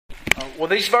Well,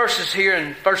 these verses here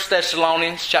in 1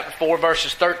 Thessalonians chapter 4,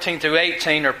 verses 13 through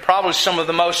 18 are probably some of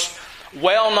the most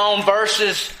well-known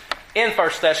verses in 1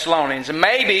 Thessalonians, and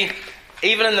maybe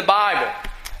even in the Bible.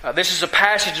 This is a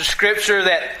passage of Scripture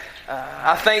that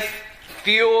I think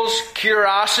fuels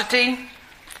curiosity,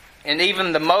 and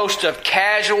even the most of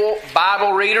casual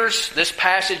Bible readers. This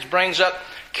passage brings up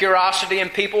curiosity in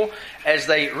people as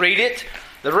they read it.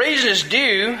 The reason is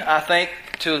due, I think,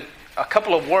 to a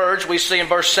couple of words we see in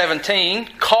verse 17,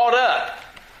 caught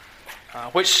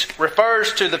up, which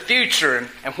refers to the future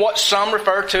and what some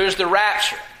refer to as the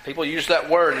rapture. People use that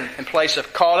word in place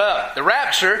of caught up. The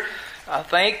rapture, I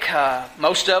think,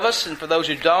 most of us, and for those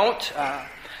who don't,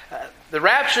 the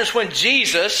rapture is when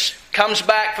Jesus comes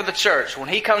back for the church, when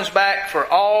He comes back for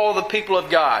all the people of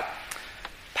God,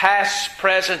 past,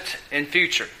 present, and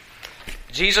future.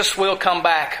 Jesus will come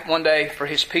back one day for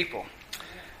His people.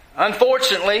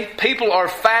 Unfortunately, people are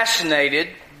fascinated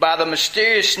by the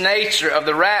mysterious nature of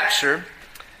the rapture,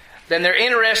 then they're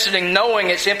interested in knowing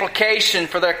its implication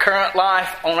for their current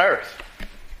life on earth.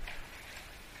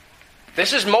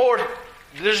 There's more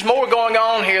going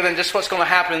on here than just what's going to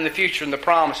happen in the future and the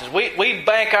promises. We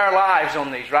bank our lives on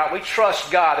these, right? We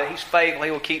trust God that He's faithful.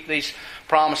 He will keep these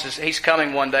promises. He's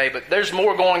coming one day. But there's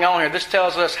more going on here. This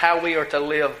tells us how we are to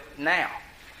live now,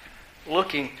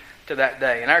 looking to that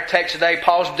day. In our text today,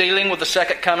 Paul's dealing with the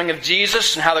second coming of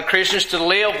Jesus and how the Christians to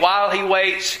live while he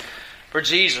waits for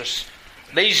Jesus.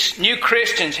 These new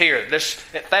Christians here, this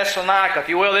at Thessalonica, if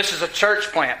you will, this is a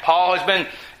church plant. Paul has been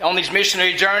on these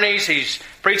missionary journeys. He's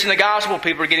preaching the gospel.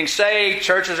 People are getting saved.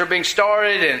 Churches are being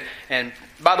started. And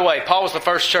by the way, Paul was the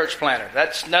first church planter.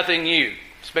 That's nothing new.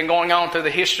 It's been going on through the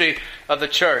history of the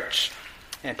church.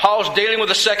 And Paul's dealing with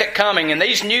the second coming. And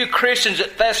these new Christians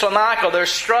at Thessalonica, they're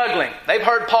struggling. They've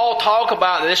heard Paul talk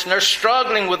about this, and they're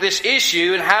struggling with this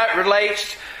issue and how it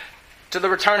relates to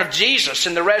the return of Jesus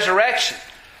and the resurrection.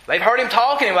 They've heard him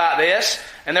talking about this,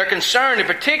 and they're concerned. In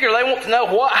particular, they want to know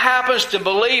what happens to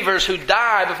believers who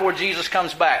die before Jesus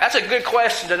comes back. That's a good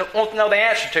question to want to know the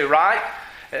answer to, right?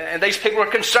 And these people are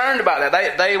concerned about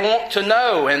that. They want to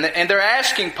know, and they're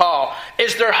asking Paul,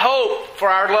 is there hope for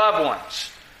our loved ones?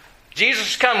 Jesus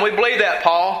is coming. We believe that,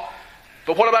 Paul.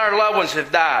 But what about our loved ones who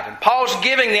have died? And Paul's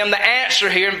giving them the answer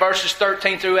here in verses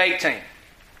 13 through 18.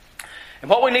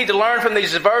 And what we need to learn from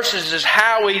these verses is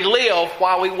how we live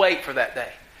while we wait for that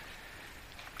day,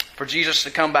 for Jesus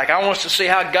to come back. I want us to see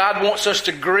how God wants us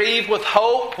to grieve with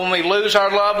hope when we lose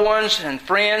our loved ones and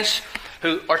friends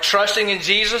who are trusting in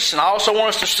Jesus. And I also want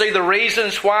us to see the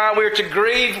reasons why we're to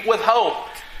grieve with hope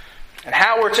and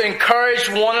how we're to encourage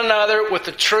one another with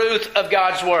the truth of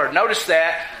God's Word. Notice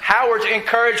that. How we're to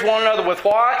encourage one another with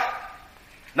what?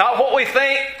 Not what we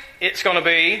think it's going to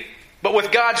be, but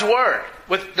with God's Word,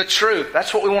 with the truth.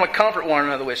 That's what we want to comfort one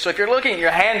another with. So if you're looking at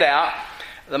your handout,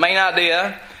 the main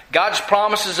idea, God's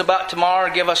promises about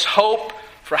tomorrow give us hope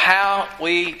for how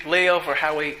we live or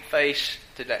how we face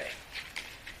today.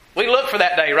 We look for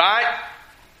that day, right?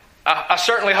 I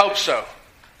certainly hope so.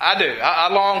 I do.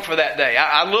 I long for that day.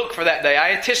 I look for that day.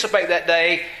 I anticipate that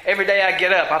day every day I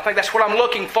get up. I think that's what I'm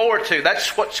looking forward to.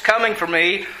 That's what's coming for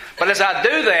me. But as I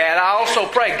do that, I also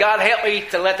pray, God, help me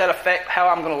to let that affect how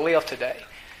I'm going to live today.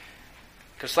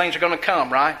 Because things are going to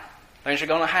come, right? Things are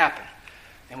going to happen.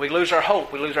 And we lose our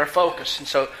hope. We lose our focus. And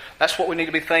so that's what we need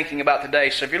to be thinking about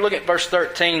today. So if you look at verse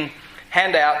 13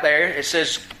 handout there, it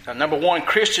says, number 1,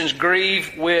 Christians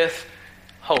grieve with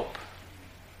hope.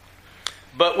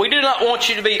 But we do not want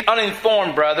you to be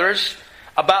uninformed, brothers,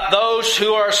 about those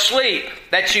who are asleep,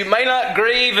 that you may not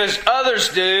grieve as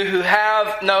others do who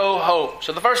have no hope.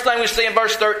 So the first thing we see in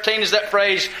verse 13 is that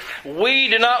phrase, we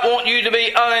do not want you to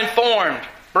be uninformed,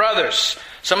 brothers.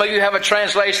 Some of you have a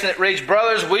translation that reads,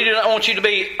 brothers, we do not want you to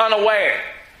be unaware.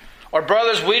 Or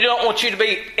brothers, we don't want you to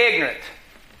be ignorant.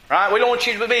 Right? We don't want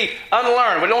you to be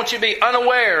unlearned. We don't want you to be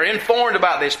unaware or informed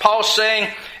about this. Paul's saying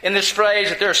in this phrase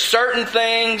that there are certain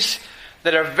things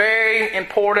that are very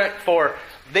important for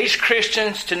these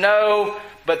Christians to know,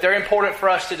 but they're important for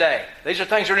us today. These are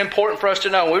things that are important for us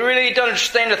to know. We really need to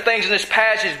understand the things in this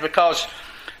passage because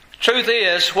the truth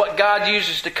is what God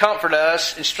uses to comfort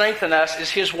us and strengthen us is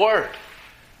His Word.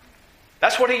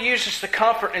 That's what He uses to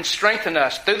comfort and strengthen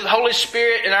us. Through the Holy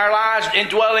Spirit in our lives,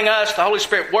 indwelling us, the Holy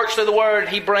Spirit works through the Word.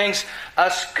 He brings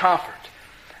us comfort.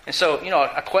 And so,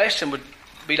 a question would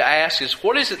be to ask is,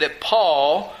 what is it that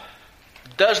Paul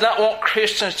does not want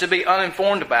Christians to be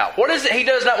uninformed about? What is it he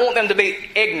does not want them to be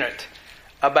ignorant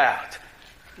about?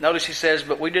 Notice he says,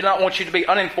 but we do not want you to be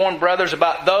uninformed, brothers,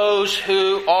 about those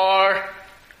who are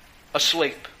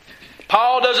asleep.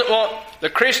 Paul doesn't want the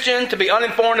Christian to be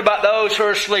uninformed about those who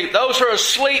are asleep. Those who are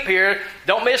asleep here,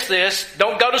 don't miss this.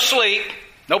 Don't go to sleep.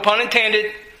 No pun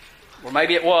intended. Or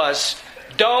maybe it was.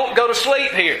 Don't go to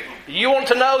sleep here. You want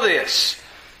to know this.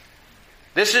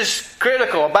 This is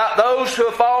critical. About those who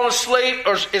have fallen asleep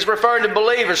is referring to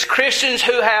believers, Christians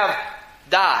who have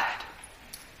died.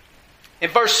 In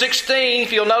verse 16,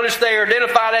 if you'll notice, they are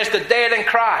identified as the dead in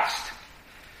Christ.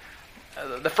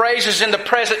 The phrase is in the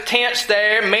present tense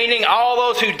there, meaning all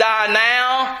those who die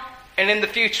now and in the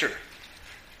future.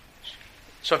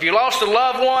 So if you lost a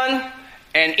loved one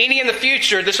and any in the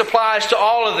future, this applies to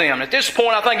all of them. At this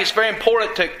point, I think it's very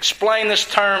important to explain this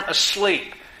term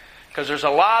asleep, because there's a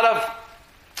lot of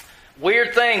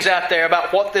weird things out there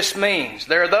about what this means.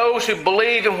 There are those who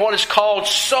believe in what is called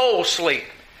soul sleep.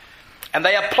 And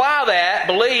they apply that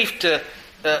belief to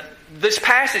this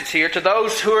passage here to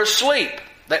those who are asleep.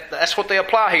 That's what they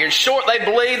apply here. In short, they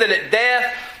believe that at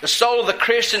death, the soul of the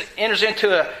Christian enters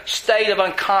into a state of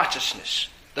unconsciousness.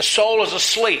 The soul is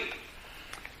asleep.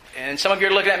 And some of you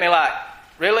are looking at me like,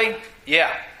 really?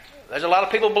 Yeah. There's a lot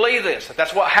of people who believe this.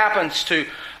 That's what happens to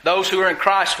those who are in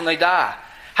Christ when they die.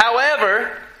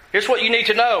 However, here's what you need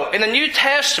to know. In the New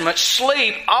Testament,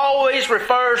 sleep always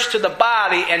refers to the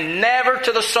body and never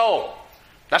to the soul.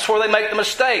 That's where they make the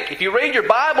mistake. If you read your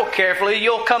Bible carefully,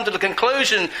 you'll come to the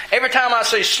conclusion, every time I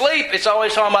say sleep, it's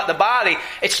always talking about the body.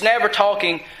 It's never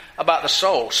talking about the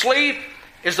soul. Sleep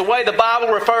is the way the Bible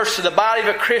refers to the body of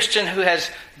a Christian who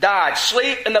has died.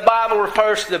 Sleep in the Bible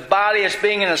refers to the body as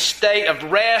being in a state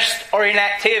of rest or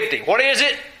inactivity. What is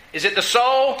it? Is it the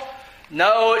soul?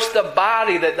 No, it's the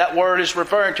body that word is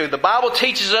referring to. The Bible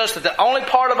teaches us that the only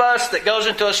part of us that goes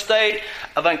into a state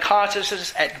of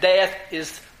unconsciousness at death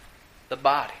is the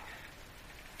body.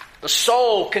 The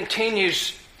soul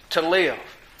continues to live.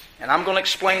 And I'm going to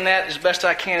explain that as best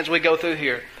I can as we go through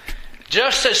here.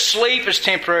 Just as sleep is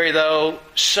temporary, though,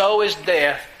 so is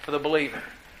death for the believer.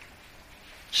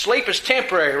 Sleep is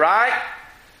temporary, right?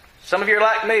 Some of you are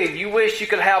like me. You wish you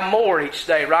could have more each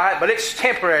day, right? But it's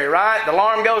temporary, right? The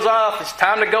alarm goes off. It's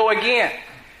time to go again.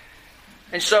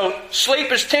 And so sleep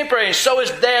is temporary, and so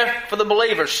is death for the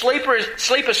believer. Sleep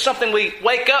is something we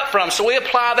wake up from. So we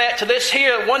apply that to this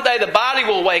here. One day the body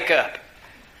will wake up.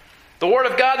 The Word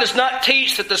of God does not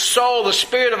teach that the soul, the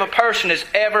spirit of a person is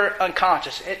ever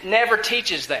unconscious. It never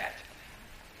teaches that.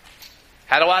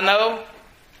 How do I know?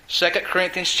 2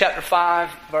 Corinthians chapter 5,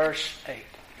 verse 8.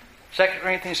 2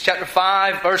 Corinthians chapter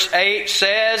 5, verse 8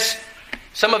 says,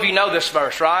 some of you know this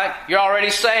verse, right? You're already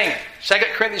saying it. 2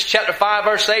 Corinthians chapter 5,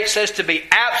 verse 8 says to be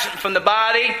absent from the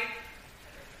body.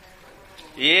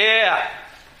 Yeah.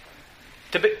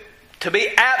 To be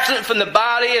absent from the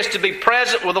body is to be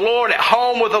present with the Lord, at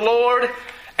home with the Lord.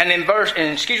 And in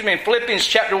Philippians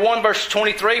chapter 1, verse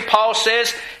 23, Paul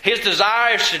says his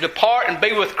desire is to depart and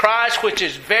be with Christ, which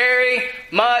is very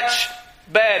much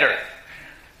better.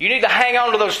 You need to hang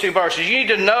on to those two verses. You need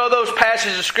to know those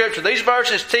passages of Scripture. These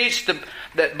verses teach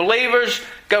that believers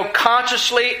go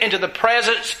consciously into the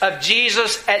presence of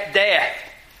Jesus at death.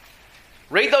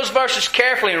 Read those verses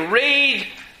carefully and read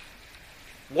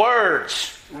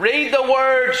words. Read the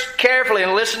words carefully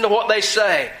and listen to what they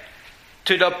say.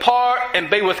 To depart and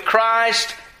be with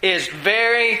Christ is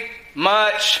very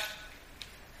much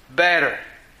better.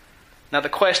 Now the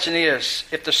question is,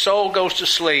 if the soul goes to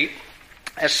sleep,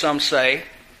 as some say,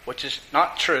 which is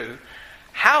not true,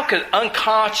 how could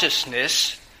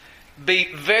unconsciousness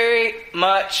be very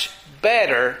much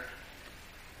better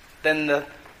than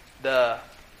the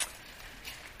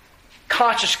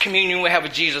conscious communion we have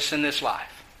with Jesus in this life?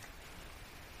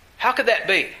 How could that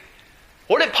be?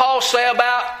 What did Paul say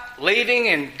about leaving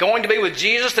and going to be with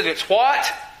Jesus? That it's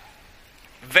what?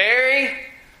 Very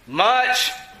much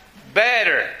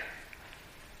better.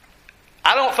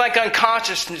 I don't think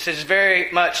unconsciousness is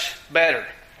very much better.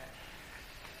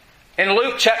 In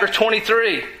Luke chapter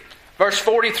 23, verse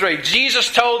 43,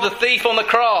 Jesus told the thief on the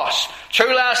cross,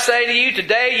 truly I say to you,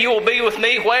 today you will be with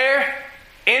me where?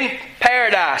 In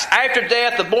paradise. After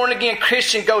death, the born-again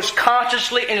Christian goes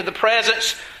consciously into the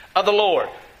presence of the Lord.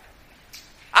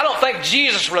 I don't think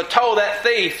Jesus would have told that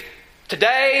thief,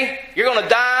 today you're going to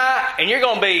die and you're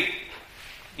just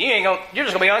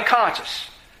going to be unconscious.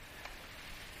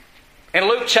 In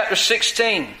Luke chapter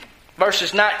 16,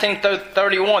 verses 19 through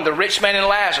 31, the rich man and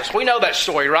Lazarus. We know that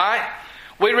story, right?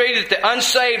 We read that the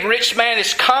unsaved rich man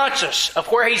is conscious of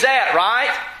where he's at,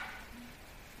 right?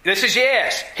 This is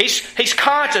yes. He's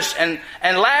conscious, and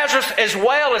Lazarus as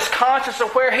well is conscious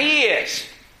of where he is.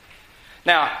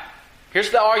 Now,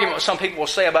 here's the argument some people will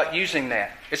say about using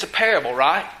that. It's a parable,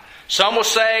 right? Some will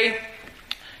say,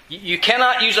 You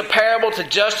cannot use a parable to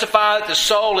justify that the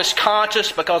soul is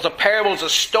conscious, because a parable is a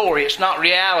story. It's not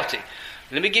reality.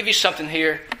 Let me give you something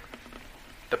here.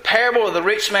 The parable of the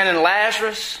rich man and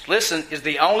Lazarus, listen, is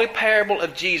the only parable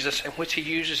of Jesus in which He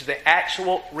uses the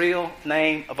actual real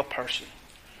name of a person.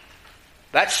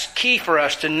 That's key for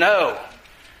us to know,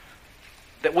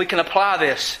 that we can apply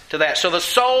this to that. So the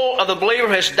soul of the believer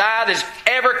who has died is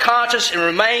ever conscious and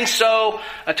remains so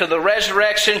until the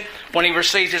resurrection, when he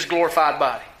receives his glorified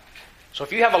body. So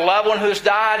if you have a loved one who has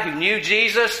died, who knew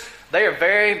Jesus, they are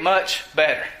very much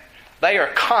better. They are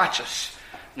conscious.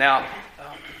 Now,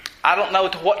 I don't know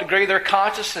to what degree they're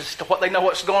conscious as to what they know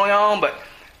what's going on, but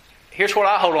here's what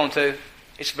I hold on to.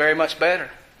 It's very much better.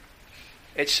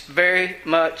 It's very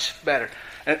much better.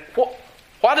 And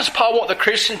why does Paul want the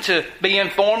Christian to be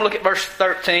informed? Look at verse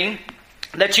 13.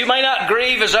 That you may not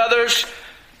grieve as others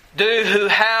do who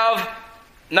have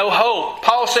no hope.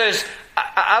 Paul says,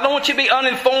 I don't want you to be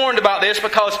uninformed about this,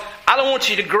 because I don't want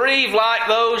you to grieve like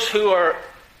those who are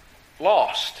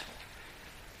lost.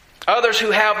 Others who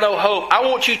have no hope. I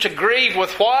want you to grieve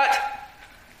with what?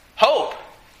 Hope.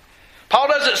 Paul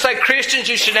doesn't say, Christians,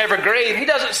 you should never grieve. He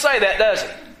doesn't say that, does he?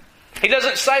 He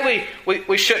doesn't say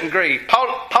we shouldn't grieve.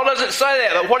 Paul doesn't say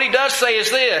that. But what he does say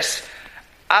is this: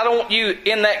 I don't want you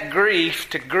in that grief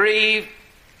to grieve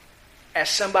as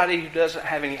somebody who doesn't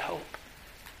have any hope.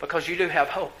 Because you do have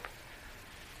hope.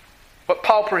 What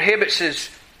Paul prohibits is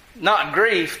not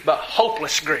grief, but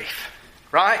hopeless grief.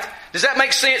 Right? Does that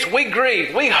make sense? We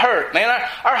grieve. We hurt. Man,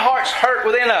 our hearts hurt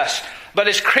within us. But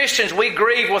as Christians, we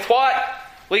grieve with what?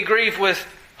 We grieve with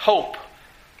hope.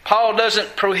 Paul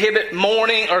doesn't prohibit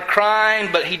mourning or crying,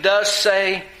 but he does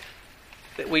say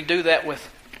that we do that with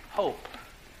hope.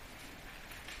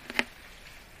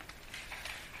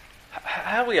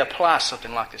 How do we apply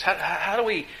something like this? How do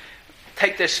we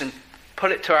take this and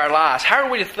put it to our lives? How are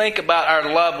we to think about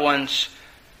our loved ones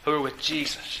who are with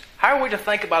Jesus? How are we to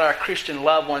think about our Christian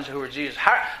loved ones who are Jesus?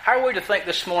 How are we to think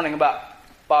this morning about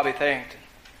Bobby Tharrington?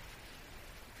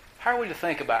 How are we to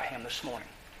think about him this morning?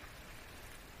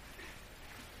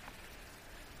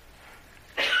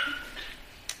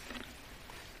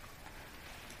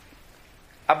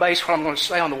 I base what I'm going to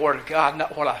say on the Word of God,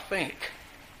 not what I think.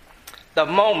 The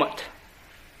moment,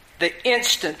 the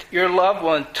instant your loved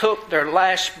one took their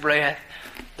last breath,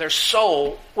 their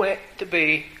soul went to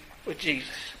be with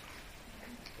Jesus.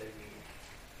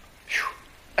 Whew.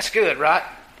 That's good, right?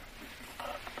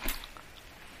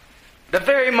 The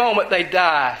very moment they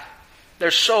died,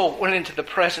 their soul went into the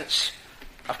presence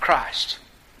of Christ.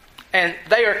 And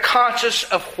they are conscious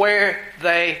of where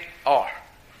they are.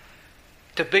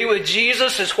 To be with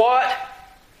Jesus is what?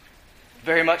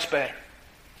 Very much better.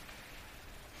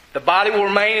 The body will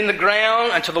remain in the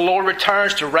ground until the Lord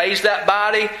returns to raise that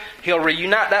body. He'll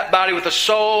reunite that body with the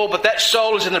soul, but that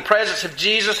soul is in the presence of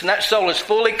Jesus, and that soul is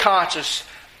fully conscious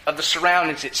of the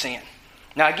surroundings it's in.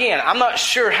 Now again, I'm not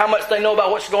sure how much they know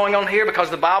about what's going on here,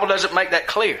 because the Bible doesn't make that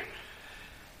clear.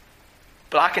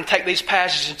 But I can take these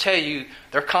passages and tell you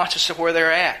they're conscious of where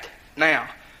they're at now.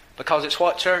 Because it's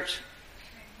what, church?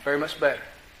 Very much better.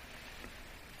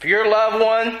 For your loved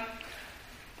one,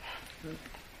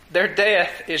 their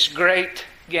death is great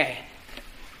gain.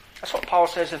 That's what Paul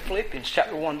says in Philippians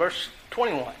chapter 1, verse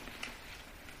 21.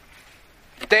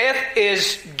 Death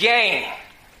is gain.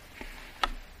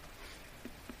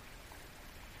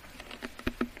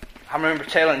 I remember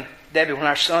telling Debbie when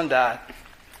our son died,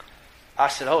 I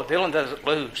said, Dylan doesn't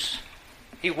lose.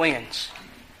 He wins.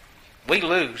 We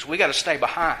lose. We got to stay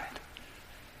behind.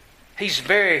 He's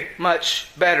very much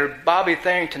better. Bobby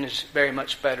Tharrington is very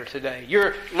much better today.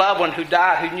 Your loved one who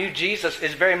died, who knew Jesus,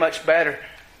 is very much better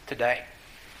today.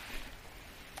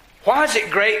 Why is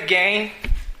it great gain?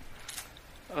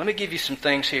 Let me give you some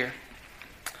things here.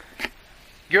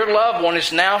 Your loved one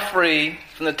is now free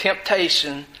from the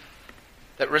temptation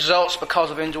that results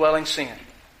because of indwelling sin.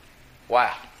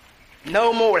 Wow.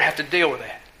 No more would have to deal with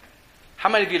that. How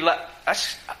many of you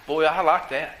boy, I like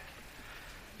that.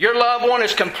 Your loved one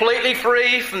is completely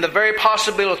free from the very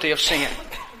possibility of sin.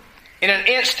 In an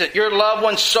instant, your loved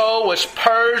one's soul was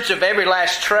purged of every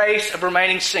last trace of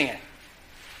remaining sin.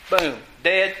 Boom.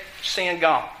 Dead, sin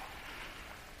gone.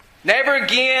 Never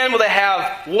again will they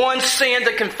have one sin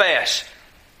to confess.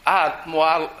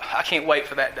 I can't wait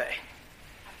for that day.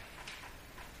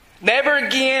 Never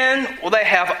again will they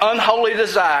have unholy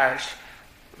desires.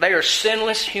 They are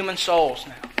sinless human souls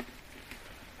now.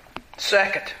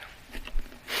 Second,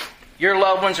 your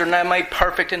loved ones are now made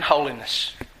perfect in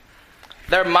holiness.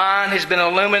 Their mind has been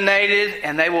illuminated,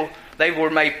 and they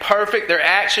were made perfect. Their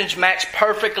actions match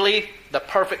perfectly the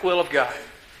perfect will of God.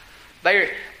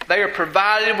 they are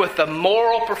provided with the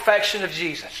moral perfection of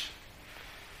Jesus.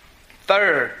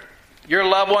 Third, your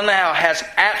loved one now has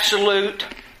absolute,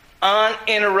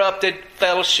 uninterrupted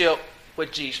fellowship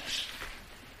with Jesus.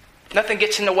 Nothing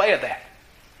gets in the way of that.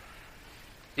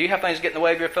 Do you have things get in the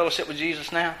way of your fellowship with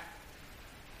Jesus now?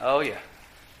 Oh, yeah.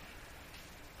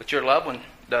 But your loved one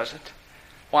doesn't.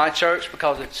 Why, church?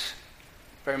 Because it's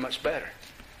very much better.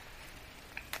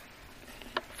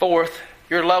 Fourth,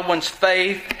 your loved one's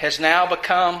faith has now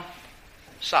become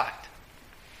sight.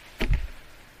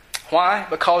 Why?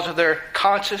 Because of their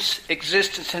conscious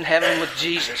existence in heaven with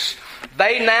Jesus.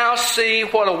 They now see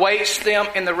what awaits them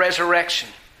in the resurrection.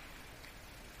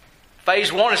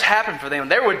 Phase 1 has happened for them.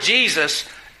 They're with Jesus,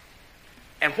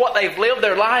 and what they've lived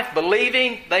their life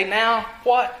believing, they now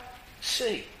what?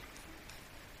 See.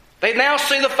 They now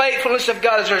see the faithfulness of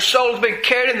God as their soul has been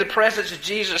carried in the presence of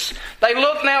Jesus. They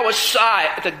look now with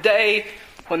sight at the day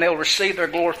when they'll receive their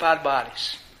glorified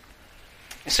bodies.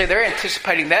 And see, they're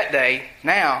anticipating that day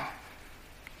now,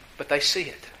 but they see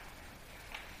it.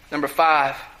 Number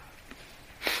 5.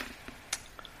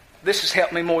 This has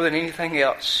helped me more than anything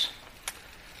else.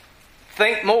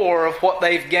 Think more of what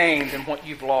they've gained than what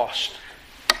you've lost.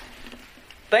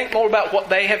 Think more about what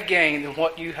they have gained than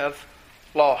what you have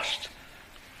lost.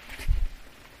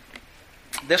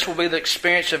 This will be the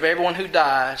experience of everyone who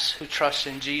dies who trusts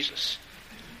in Jesus.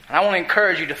 And I want to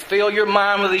encourage you to fill your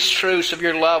mind with these truths of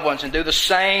your loved ones and do the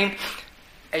same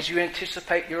as you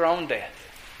anticipate your own death.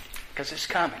 Because it's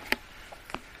coming.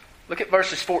 Look at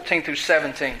verses 14 through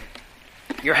 17.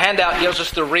 Your handout gives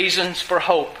us the reasons for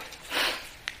hope.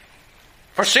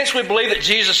 For since we believe that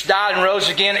Jesus died and rose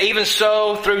again, even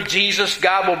so, through Jesus,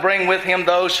 God will bring with Him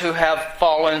those who have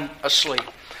fallen asleep.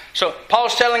 So,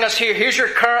 Paul's telling us here, here's your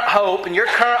current hope, and your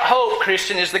current hope,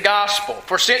 Christian, is the gospel.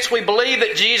 For since we believe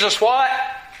that Jesus, what?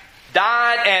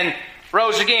 Died and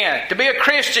rose again. To be a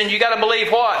Christian, you got to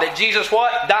believe what? That Jesus,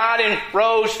 what? Died and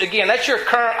rose again. That's your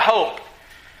current hope.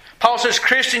 Paul says,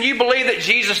 Christian, you believe that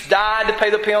Jesus died to pay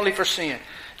the penalty for sin.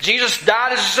 Jesus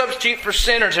died as a substitute for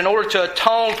sinners in order to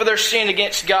atone for their sin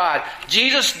against God.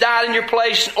 Jesus died in your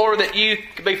place in order that you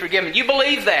could be forgiven. You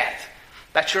believe that.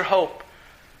 That's your hope.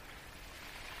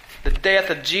 The death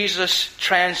of Jesus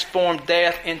transformed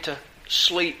death into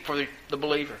sleep for the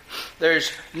believer.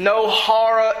 There's no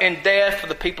horror in death for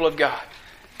the people of God.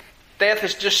 Death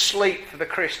is just sleep for the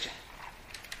Christian.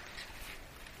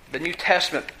 The New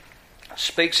Testament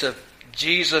speaks of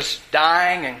Jesus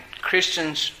dying and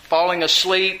Christians falling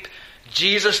asleep.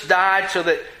 Jesus died so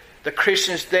that the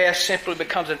Christian's death simply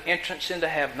becomes an entrance into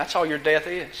heaven. That's all your death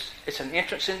is. It's an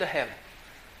entrance into heaven.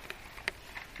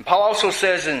 And Paul also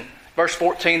says in verse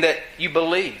 14 that you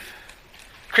believe.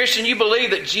 Christian, you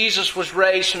believe that Jesus was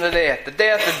raised from the dead. The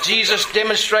death of Jesus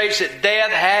demonstrates that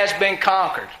death has been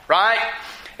conquered. Right?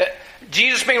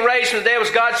 Jesus being raised from the dead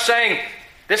was God saying,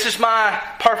 this is my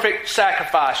perfect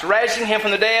sacrifice. Raising Him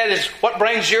from the dead is what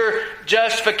brings your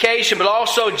justification. But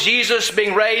also Jesus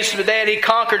being raised from the dead, He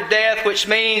conquered death, which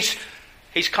means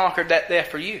He's conquered that death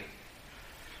for you.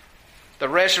 The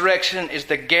resurrection is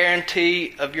the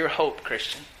guarantee of your hope,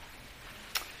 Christian.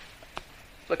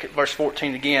 Look at verse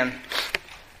 14 again.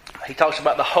 He talks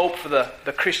about the hope for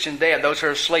the Christian dead, those who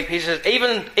are asleep. He says,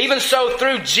 even so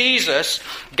through Jesus,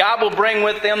 God will bring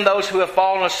with them those who have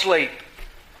fallen asleep.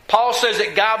 Paul says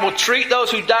that God will treat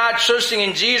those who died trusting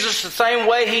in Jesus the same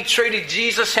way He treated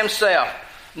Jesus Himself.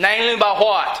 Namely by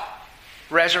what?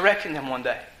 Resurrecting them one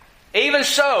day. Even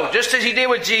so, just as He did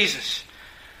with Jesus.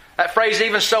 That phrase,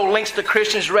 even so, links the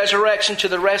Christian's resurrection to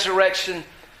the resurrection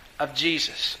of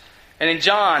Jesus. And in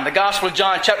John, the Gospel of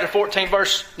John, chapter 14,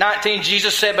 verse 19,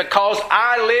 Jesus said, because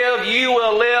I live, you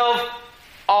will live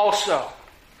also.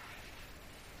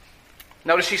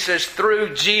 Notice He says,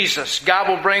 through Jesus, God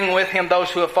will bring with Him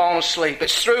those who have fallen asleep.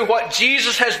 It's through what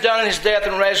Jesus has done in His death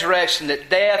and resurrection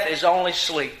that death is only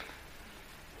sleep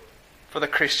for the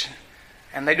Christian.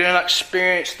 And they do not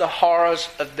experience the horrors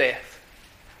of death.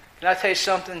 Can I tell you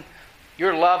something?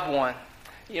 Your loved one,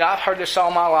 I've heard this all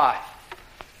my life.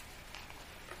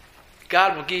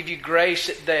 God will give you grace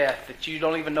at death that you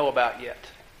don't even know about yet.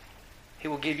 He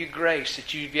will give you grace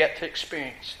that you've yet to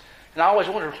experience. And I always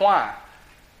wondered why.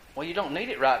 Well, you don't need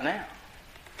it right now.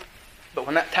 But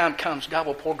when that time comes, God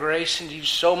will pour grace into you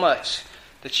so much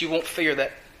that you won't fear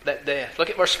that death. Look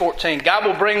at verse 14. God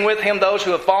will bring with Him those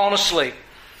who have fallen asleep.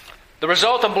 The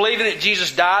result of believing that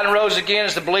Jesus died and rose again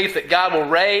is the belief that God will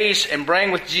raise and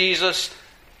bring with Jesus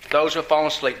those who have fallen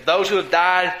asleep. Those who have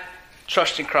died,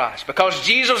 trust in Christ. Because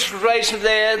Jesus was raised from the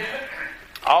dead,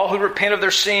 all who repent of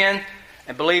their sin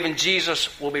and believe in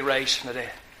Jesus will be raised from the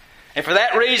dead. And for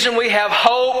that reason we have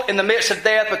hope in the midst of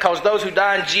death, because those who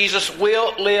die in Jesus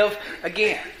will live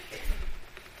again.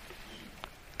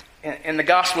 In the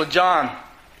Gospel of John,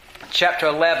 chapter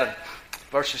 11,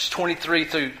 verses 23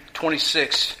 through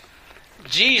 26,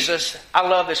 Jesus, I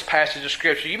love this passage of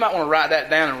Scripture. You might want to write that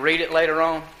down and read it later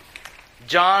on.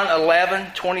 John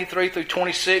 11, 23 through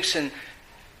 26. And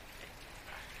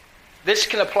this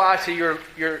can apply to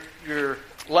your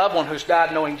loved one who's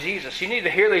died knowing Jesus. You need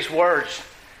to hear these words.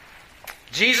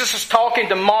 Jesus is talking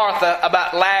to Martha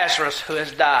about Lazarus who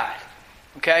has died.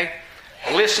 Okay?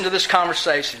 Listen to this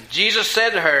conversation. Jesus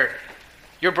said to her,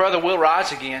 "Your brother will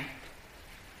rise again."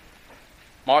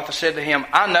 Martha said to him,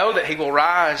 "I know that he will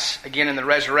rise again in the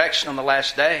resurrection on the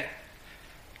last day."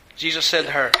 Jesus said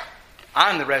to her,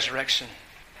 "I'm the resurrection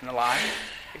and the life."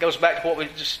 It goes back to what we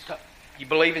just... You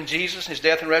believe in Jesus, His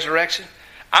death and resurrection?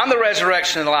 I'm the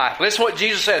resurrection and the life. Listen to what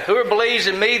Jesus said. "Whoever believes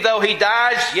in me, though he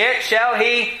dies, yet shall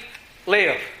he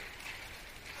live."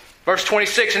 Verse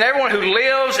 26, "And everyone who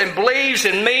lives and believes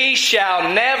in me shall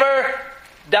never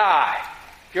die."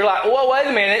 You're like, "Well, wait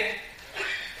a minute.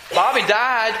 Bobby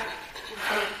died."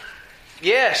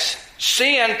 Yes,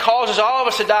 sin causes all of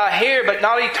us to die here, but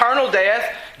not eternal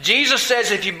death. Jesus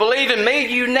says, if you believe in me,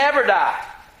 you never die.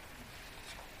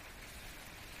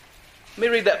 Let me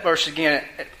read that verse again.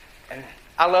 And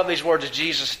I love these words of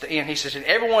Jesus at the end. He says, "And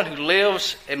everyone who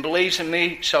lives and believes in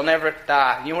me shall never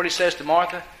die." You know what He says to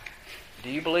Martha? "Do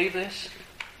you believe this?"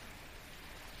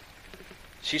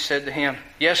 She said to Him,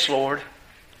 "Yes, Lord,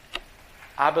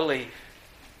 I believe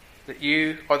that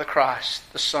you are the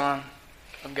Christ, the Son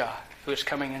of God, who is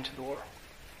coming into the world."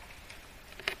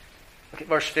 Look at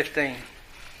verse 15.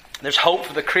 There's hope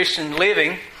for the Christian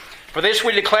living. "For this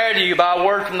we declare to you by a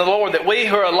word from the Lord, that we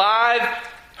who are alive,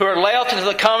 who are left until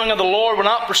the coming of the Lord, will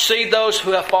not precede those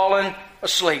who have fallen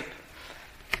asleep."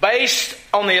 Based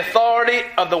on the authority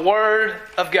of the Word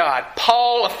of God,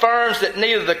 Paul affirms that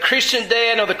neither the Christian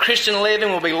dead nor the Christian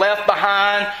living will be left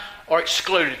behind or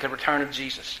excluded at the return of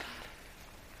Jesus.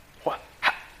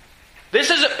 This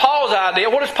isn't Paul's idea.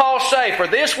 What does Paul say? "For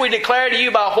this we declare to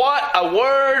you by what? A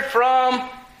word from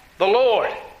the Lord."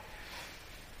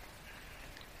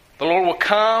 The Lord will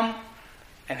come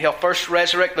and He'll first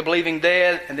resurrect the believing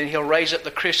dead, and then He'll raise up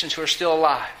the Christians who are still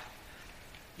alive.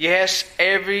 Yes,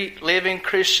 every living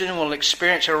Christian will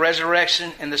experience a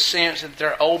resurrection in the sense that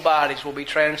their old bodies will be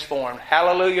transformed.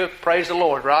 Hallelujah. Praise the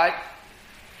Lord, right?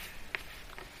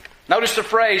 Notice the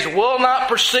phrase, "will not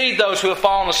precede those who have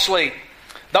fallen asleep."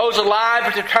 Those alive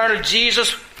at the return of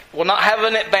Jesus will not have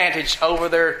an advantage over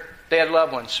their dead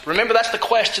loved ones. Remember, that's the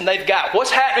question they've got.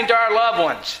 What's happening to our loved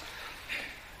ones?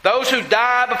 Those who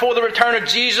die before the return of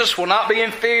Jesus will not be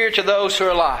inferior to those who are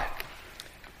alive.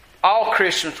 All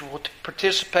Christians will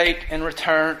participate in the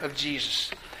return of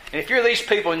Jesus. And if you're these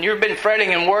people and you've been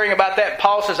fretting and worrying about that,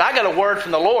 Paul says, "I got a word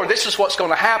from the Lord. This is what's going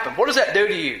to happen." What does that do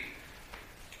to you?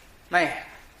 Man,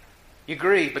 you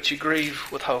grieve, but you grieve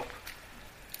with hope.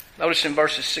 Notice in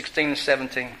verses 16 and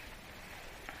 17.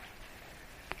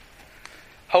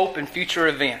 Hope in future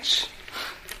events.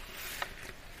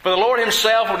 "For the Lord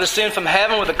Himself will descend from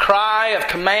heaven with a cry of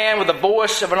command, with the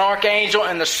voice of an archangel,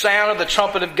 and the sound of the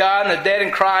trumpet of God, and the dead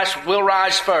in Christ will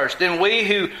rise first. Then we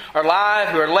who are alive,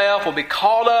 who are left, will be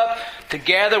caught up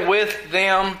together with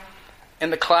them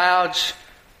in the clouds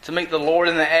to meet the Lord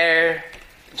in the air.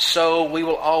 And so we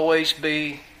will always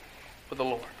be with the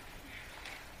Lord."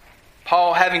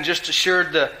 Paul, having just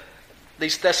assured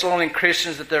these Thessalonian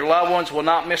Christians that their loved ones will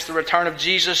not miss the return of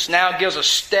Jesus, now gives a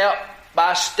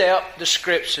step-by-step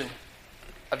description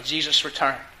of Jesus'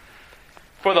 return.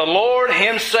 "For the Lord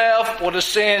Himself will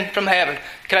descend from heaven."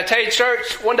 Can I tell you,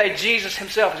 church, one day Jesus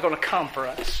Himself is going to come for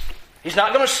us. He's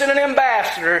not going to send an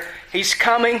ambassador. He's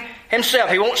coming Himself.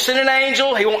 He won't send an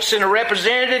angel. He won't send a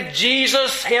representative.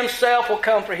 Jesus Himself will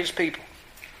come for His people.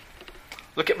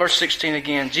 Look at verse 16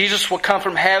 again. "Jesus will come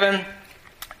from heaven,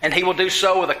 and He will do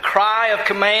so with a cry of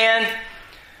command,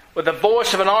 with the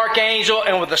voice of an archangel,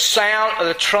 and with the sound of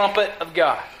the trumpet of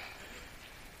God."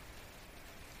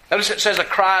 Notice it says a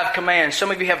cry of command.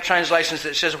 Some of you have translations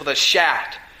that says with a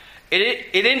shout.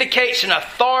 It indicates an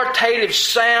authoritative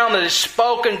sound that is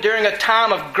spoken during a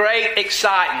time of great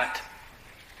excitement.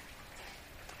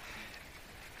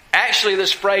 Actually,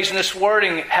 this phrase and this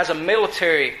wording has a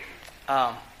military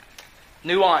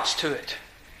nuance to it.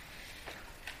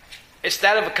 It's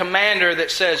that of a commander that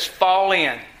says, "Fall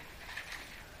in.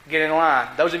 Get in line."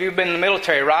 Those of you who've been in the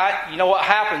military, right? You know what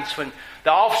happens when the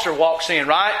officer walks in,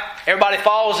 right? Everybody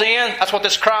falls in. That's what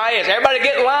this cry is. Everybody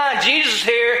get in line. Jesus is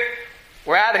here.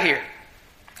 We're out of here.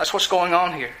 That's what's going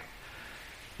on here.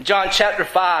 John chapter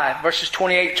 5, verses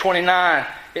 28-29.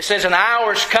 it says, an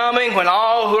hour is coming when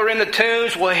all who are in the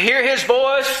tombs will hear His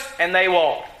voice and they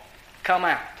will come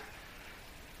out.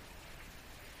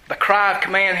 The cry of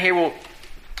command here will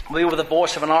be with the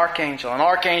voice of an archangel. An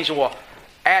archangel will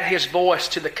add his voice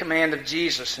to the command of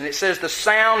Jesus. And it says the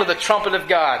sound of the trumpet of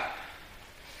God.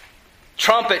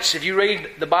 Trumpets, if you read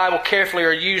the Bible carefully,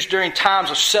 are used during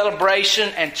times of celebration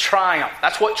and triumph.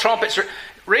 That's what trumpets are.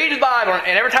 Read the Bible,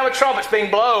 and every time a trumpet's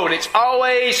being blown, it's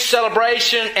always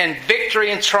celebration and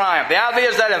victory and triumph. The idea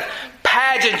is that of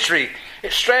pageantry.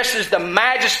 It stresses the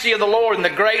majesty of the Lord and the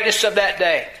greatness of that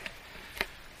day.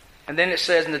 And then it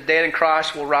says, and the dead in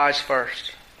Christ will rise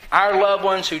first. Our loved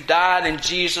ones who died in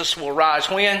Jesus will rise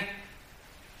when?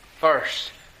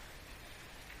 First.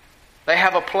 They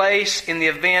have a place in the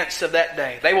events of that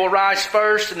day. They will rise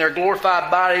first, and their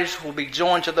glorified bodies will be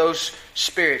joined to those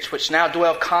spirits which now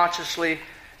dwell consciously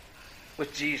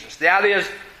with Jesus. The idea is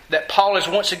that Paul is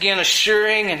once again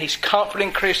assuring and he's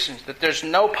comforting Christians that there's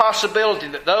no possibility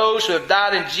that those who have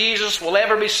died in Jesus will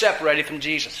ever be separated from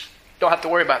Jesus. Don't have to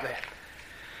worry about that.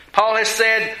 Paul has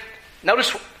said,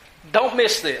 notice, don't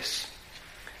miss this.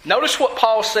 Notice what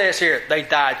Paul says here. They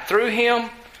died through Him.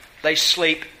 They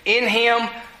sleep in Him.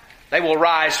 They will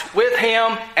rise with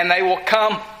Him, and they will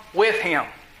come with Him.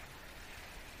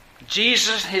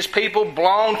 Jesus and His people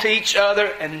belong to each other,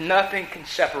 and nothing can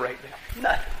separate them.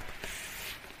 Nothing.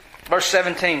 Verse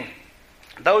 17.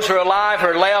 Those who are alive, who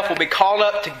are left, will be called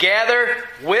up together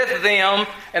with them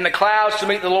in the clouds to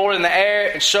meet the Lord in the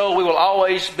air, and so we will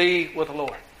always be with the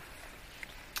Lord.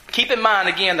 Keep in mind,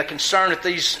 again, the concern that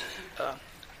these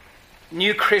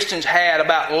new Christians had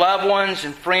about loved ones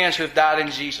and friends who have died in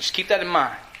Jesus. Keep that in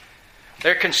mind.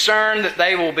 They're concerned that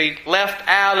they will be left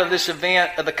out of this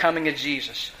event of the coming of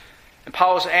Jesus. And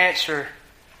Paul's answer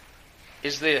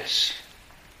is this.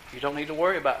 You don't need to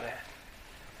worry about that.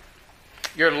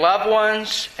 Your loved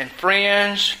ones and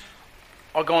friends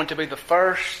are going to be the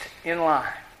first in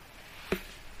line.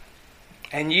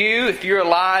 And you, if you're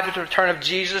alive at the return of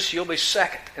Jesus, you'll be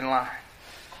second in line.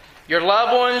 Your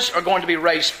loved ones are going to be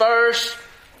raised first,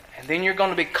 and then you're going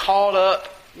to be caught up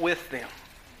with them.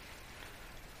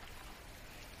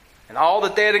 And all the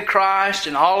dead in Christ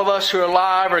and all of us who are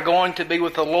alive are going to be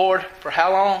with the Lord for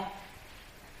how long?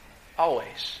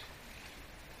 Always.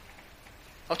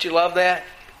 Don't you love that?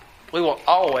 We will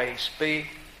always be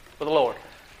with the Lord.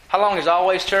 How long is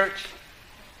always, church?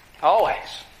 Always.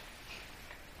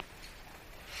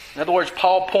 In other words,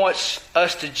 Paul points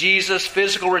us to Jesus'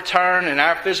 physical return and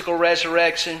our physical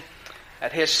resurrection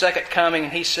at His second coming.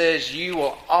 And he says, you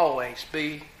will always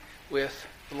be with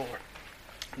the Lord.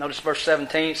 Notice verse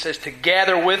 17, it says,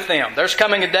 together with them. There's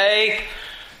coming a day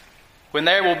when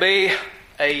there will be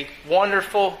a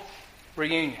wonderful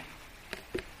reunion.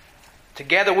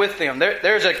 Together with them.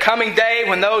 There's a coming day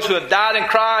when those who have died in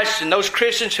Christ and those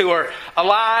Christians who are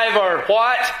alive are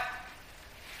what?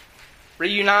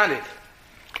 Reunited.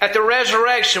 At the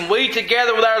resurrection, we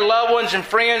together with our loved ones and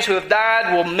friends who have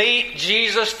died will meet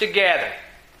Jesus together.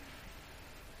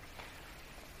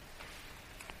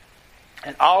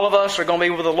 And all of us are going to be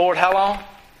with the Lord how long?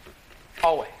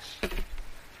 Always.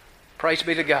 Praise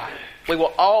be to God. We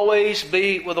will always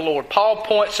be with the Lord. Paul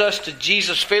points us to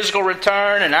Jesus' physical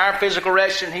return and our physical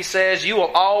resurrection. He says, you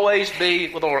will always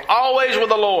be with the Lord. Always with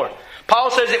the Lord.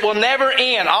 Paul says it will never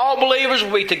end. All believers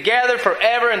will be together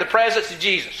forever in the presence of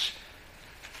Jesus.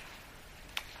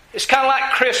 It's kind of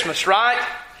like Christmas, right?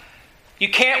 You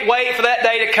can't wait for that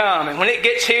day to come. And when it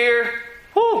gets here,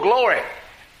 whoo, glory.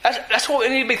 That's what we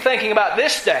need to be thinking about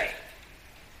this day.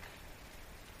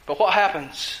 But what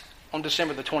happens on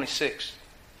December the 26th?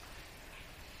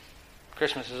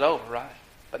 Christmas is over, right?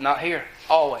 But not here.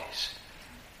 Always.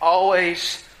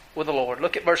 Always with the Lord.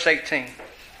 Look at verse 18.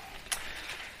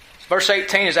 Verse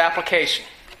 18 is application.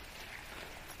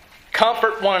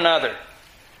 Comfort one another.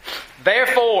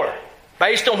 Therefore,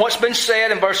 based on what's been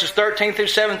said in verses 13 through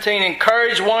 17,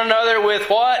 encourage one another with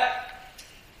what?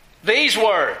 These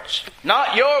words.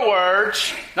 Not your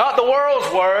words, not the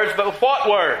world's words, but with what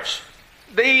words?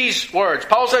 These words.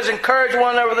 Paul says encourage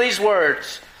one another with these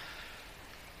words.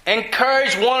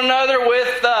 Encourage one another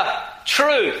with the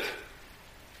truth.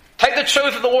 Take the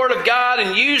truth of the Word of God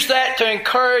and use that to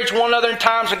encourage one another in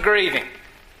times of grieving.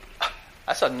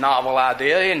 That's a novel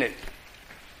idea, isn't it?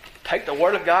 Take the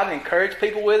Word of God and encourage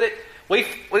people with it. We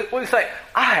think,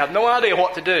 I have no idea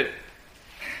what to do.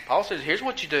 Paul says, here's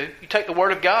what you do. You take the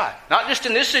Word of God. Not just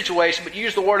in this situation, but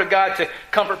use the Word of God to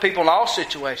comfort people in all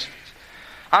situations.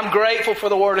 I'm grateful for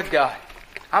the Word of God.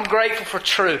 I'm grateful for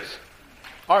truth.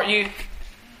 Aren't you?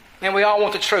 And we all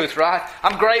want the truth, right?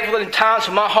 I'm grateful that in times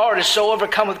when my heart is so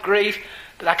overcome with grief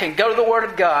that I can go to the Word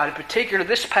of God, in particular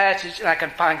this passage, and I can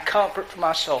find comfort for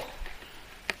my soul.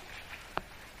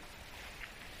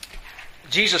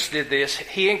 Jesus did this.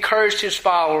 He encouraged His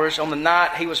followers on the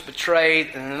night He was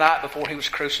betrayed and the night before He was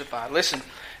crucified. Listen,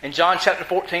 in John chapter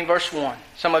 14, verse 1,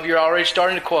 some of you are already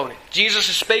starting to quote it. Jesus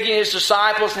is speaking to His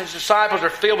disciples, and His disciples are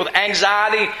filled with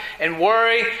anxiety and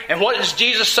worry. And what does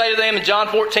Jesus say to them in John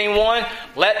 14:1?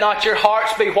 Let not your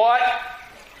hearts be what?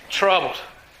 Troubled.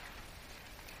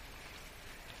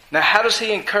 Now, how does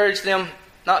He encourage them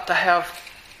not to have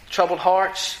troubled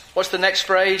hearts? What's the next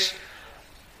phrase?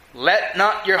 Let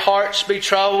not your hearts be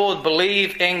troubled.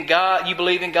 Believe in God. You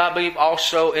believe in God, believe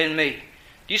also in me.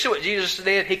 Do you see what Jesus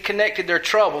did? He connected their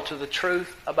trouble to the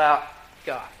truth about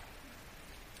God.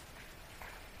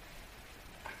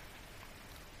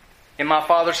 In my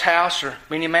Father's house are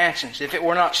many mansions. If it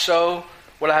were not so,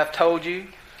 would I have told you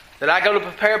that I go to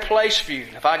prepare a place for you?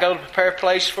 And if I go to prepare a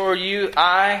place for you,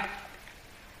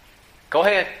 go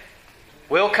ahead,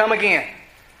 will come again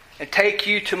and take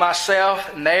you to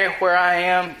myself, and there where I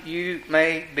am, you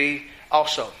may be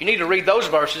also. You need to read those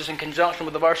verses in conjunction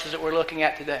with the verses that we're looking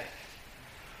at today.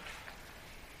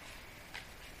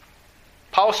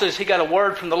 Paul says he got a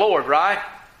word from the Lord, right?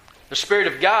 The Spirit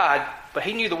of God, but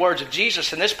he knew the words of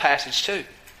Jesus in this passage too.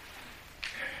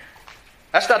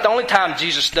 That's not the only time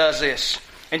Jesus does this.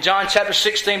 In John chapter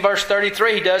 16, verse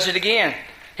 33, He does it again.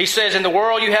 He says, in the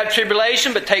world you have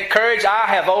tribulation, but take courage, I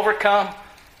have overcome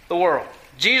the world.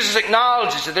 Jesus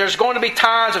acknowledges that there's going to be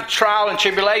times of trial and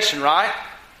tribulation, right?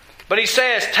 But He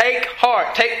says, take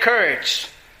heart, take courage.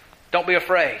 Don't be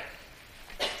afraid.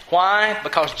 Why?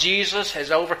 Because Jesus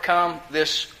has overcome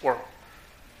this world.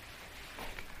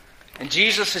 And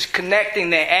Jesus is connecting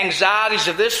the anxieties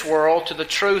of this world to the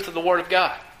truth of the Word of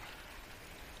God.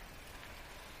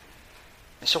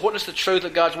 And so what does the truth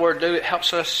of God's Word do? It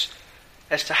helps us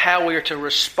as to how we are to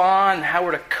respond, how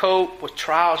we're to cope with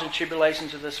trials and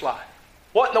tribulations of this life.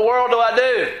 What in the world do I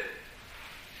do?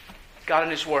 God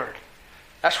and His Word.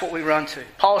 That's what we run to.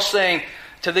 Paul's saying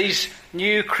to these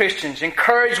new Christians,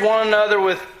 encourage one another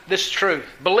with this truth.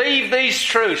 Believe these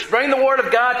truths. Bring the Word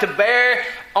of God to bear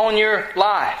on your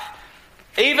life.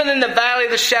 Even in the valley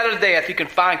of the shadow of death, you can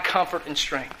find comfort and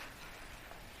strength.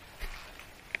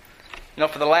 You know,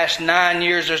 for the last 9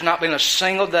 years, there's not been a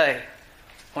single day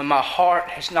when my heart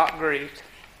has not grieved.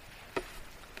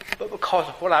 But because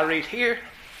of what I read here,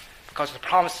 because of the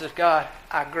promises of God,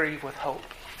 I grieve with hope.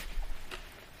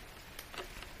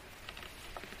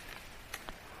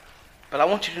 But I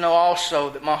want you to know also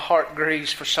that my heart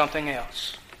grieves for something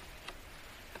else.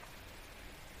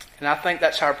 And I think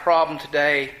that's our problem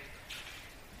today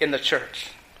in the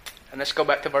church. And let's go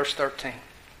back to verse 13.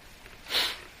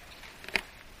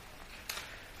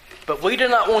 But we do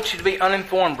not want you to be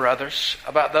uninformed, brothers,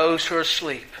 about those who are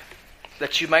asleep,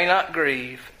 that you may not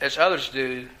grieve as others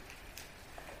do,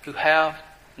 who have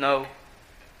no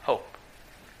hope.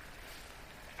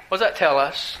 What does that tell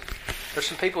us? There's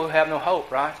some people who have no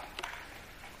hope, right?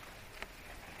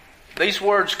 These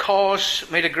words cause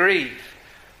me to grieve.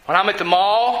 When I'm at the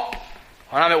mall,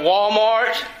 when I'm at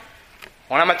Walmart,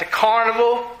 when I'm at the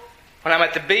carnival, when I'm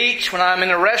at the beach, when I'm in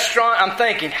a restaurant, I'm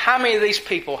thinking, how many of these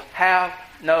people have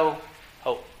no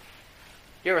hope?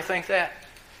 You ever think that?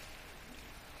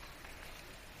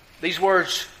 These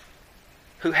words,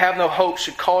 who have no hope,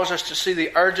 should cause us to see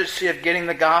the urgency of getting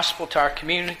the gospel to our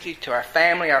community, to our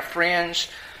family, our friends,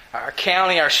 our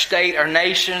county, our state, our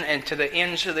nation, and to the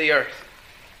ends of the earth.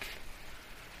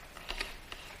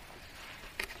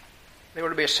 There ought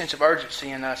to be a sense of urgency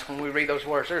in us when we read those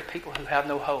words. There are people who have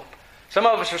no hope. Some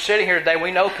of us are sitting here today,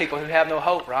 we know people who have no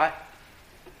hope, right?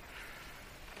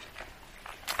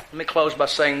 Let me close by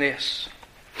saying this.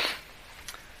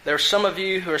 There are some of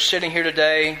you who are sitting here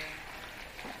today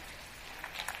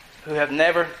who have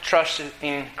never trusted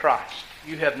in Christ.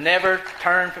 You have never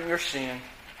turned from your sin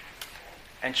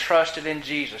and trusted in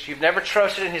Jesus. You've never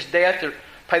trusted in His death to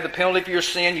pay the penalty for your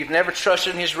sin. You've never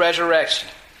trusted in His resurrection.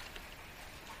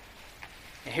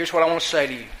 And here's what I want to say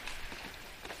to you.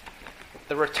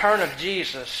 The return of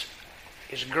Jesus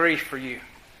is grief for you.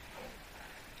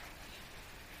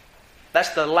 That's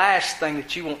the last thing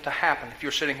that you want to happen if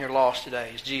you're sitting here lost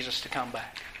today, is Jesus to come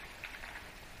back.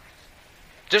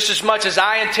 Just as much as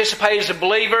I anticipate as a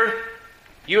believer,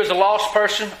 you as a lost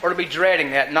person are to be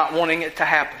dreading that, not wanting it to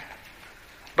happen.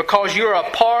 Because you're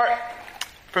apart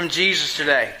from Jesus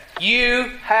today.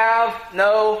 You have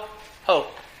no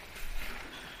hope.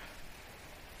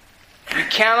 You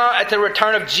cannot, at the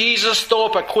return of Jesus, throw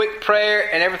up a quick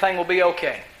prayer and everything will be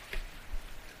okay.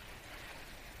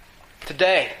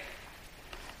 Today,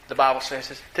 the Bible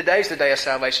says. Today's the day of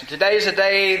salvation. Today is the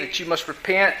day that you must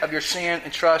repent of your sin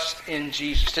and trust in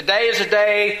Jesus. Today is the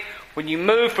day when you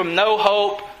move from no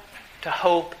hope to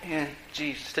hope in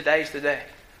Jesus. Today's the day.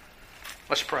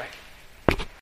 Let's pray.